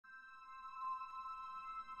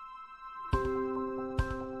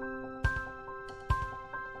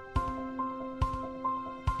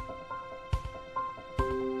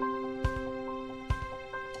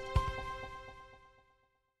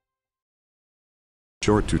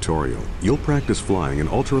Short tutorial, you'll practice flying an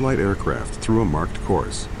ultralight aircraft through a marked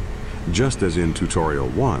course. Just as in Tutorial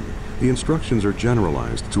 1, the instructions are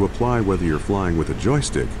generalized to apply whether you're flying with a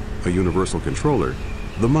joystick, a universal controller,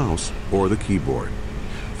 the mouse, or the keyboard.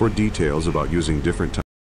 For details about using different types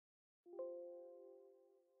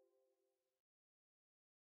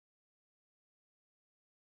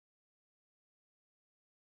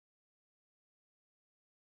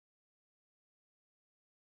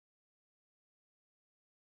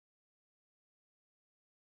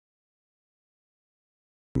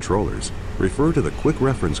controllers, refer to the quick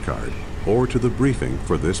reference card or to the briefing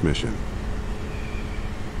for this mission.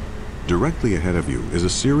 Directly ahead of you is a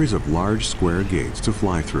series of large square gates to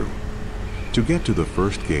fly through. To get to the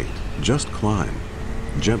first gate, just climb.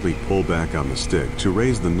 Gently pull back on the stick to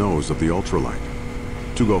raise the nose of the ultralight.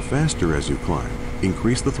 To go faster as you climb,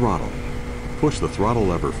 increase the throttle. Push the throttle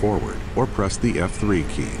lever forward or press the F3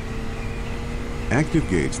 key. Active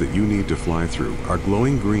gates that you need to fly through are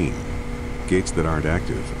glowing green. Gates that aren't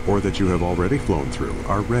active or that you have already flown through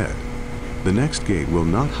are red. The next gate will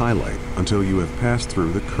not highlight until you have passed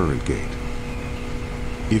through the current gate.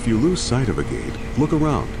 If you lose sight of a gate, look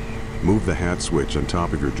around. Move the hat switch on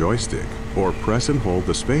top of your joystick or press and hold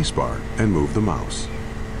the spacebar and move the mouse.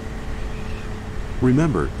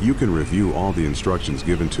 Remember, you can review all the instructions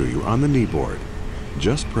given to you on the kneeboard.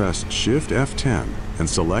 Just press Shift F10 and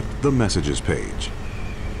select the Messages page.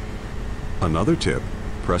 Another tip: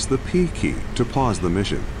 press the P key to pause the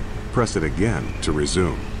mission. Press it again to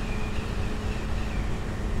resume.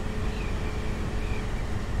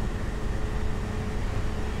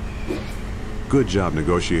 Good job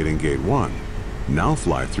negotiating Gate 1. Now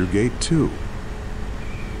fly through Gate 2.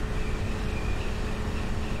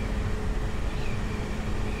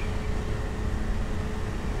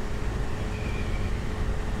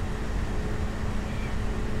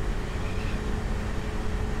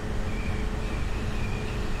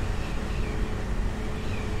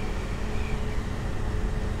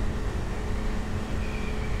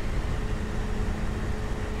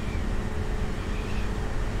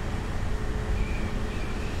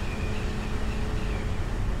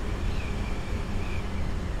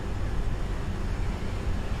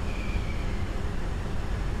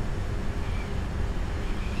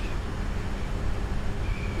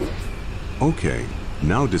 Okay,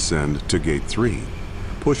 now descend to Gate 3.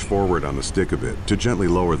 Push forward on the stick a bit to gently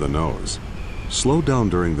lower the nose. Slow down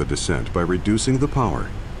during the descent by reducing the power.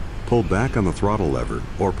 Pull back on the throttle lever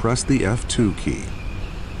or press the F2 key.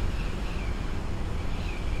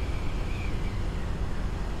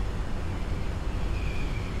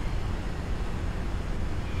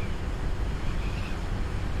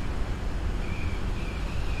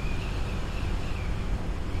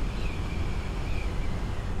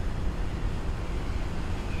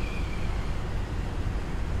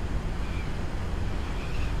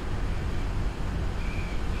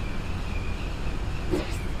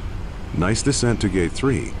 Nice descent to Gate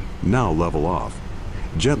 3. Now level off.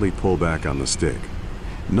 Gently pull back on the stick.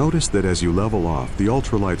 Notice that as you level off, the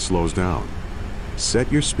ultralight slows down.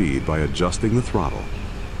 Set your speed by adjusting the throttle.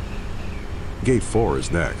 Gate 4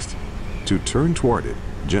 is next. To turn toward it,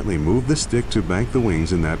 gently move the stick to bank the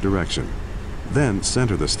wings in that direction. Then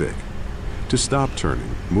center the stick. To stop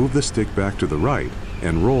turning, move the stick back to the right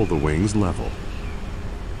and roll the wings level.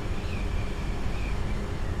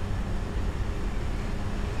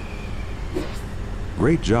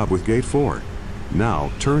 Great job with Gate 4.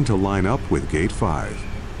 Now turn to line up with Gate 5.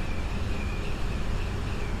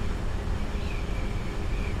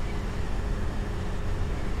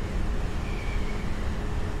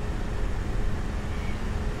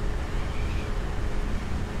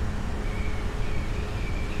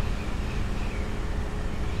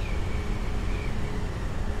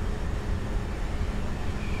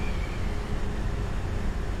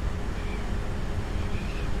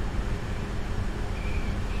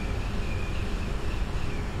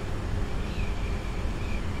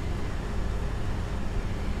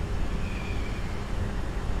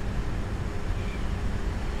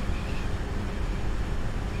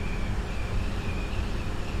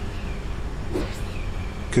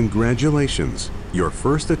 Congratulations! Your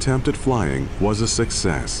first attempt at flying was a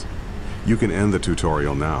success. You can end the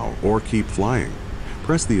tutorial now or keep flying.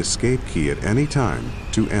 Press the Escape key at any time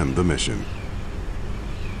to end the mission.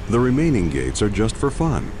 The remaining gates are just for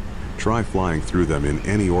fun. Try flying through them in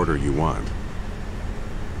any order you want.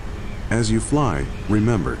 As you fly,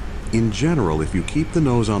 remember, in general, if you keep the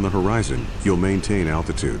nose on the horizon, you'll maintain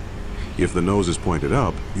altitude. If the nose is pointed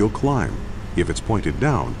up, you'll climb. If it's pointed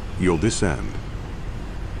down, you'll descend.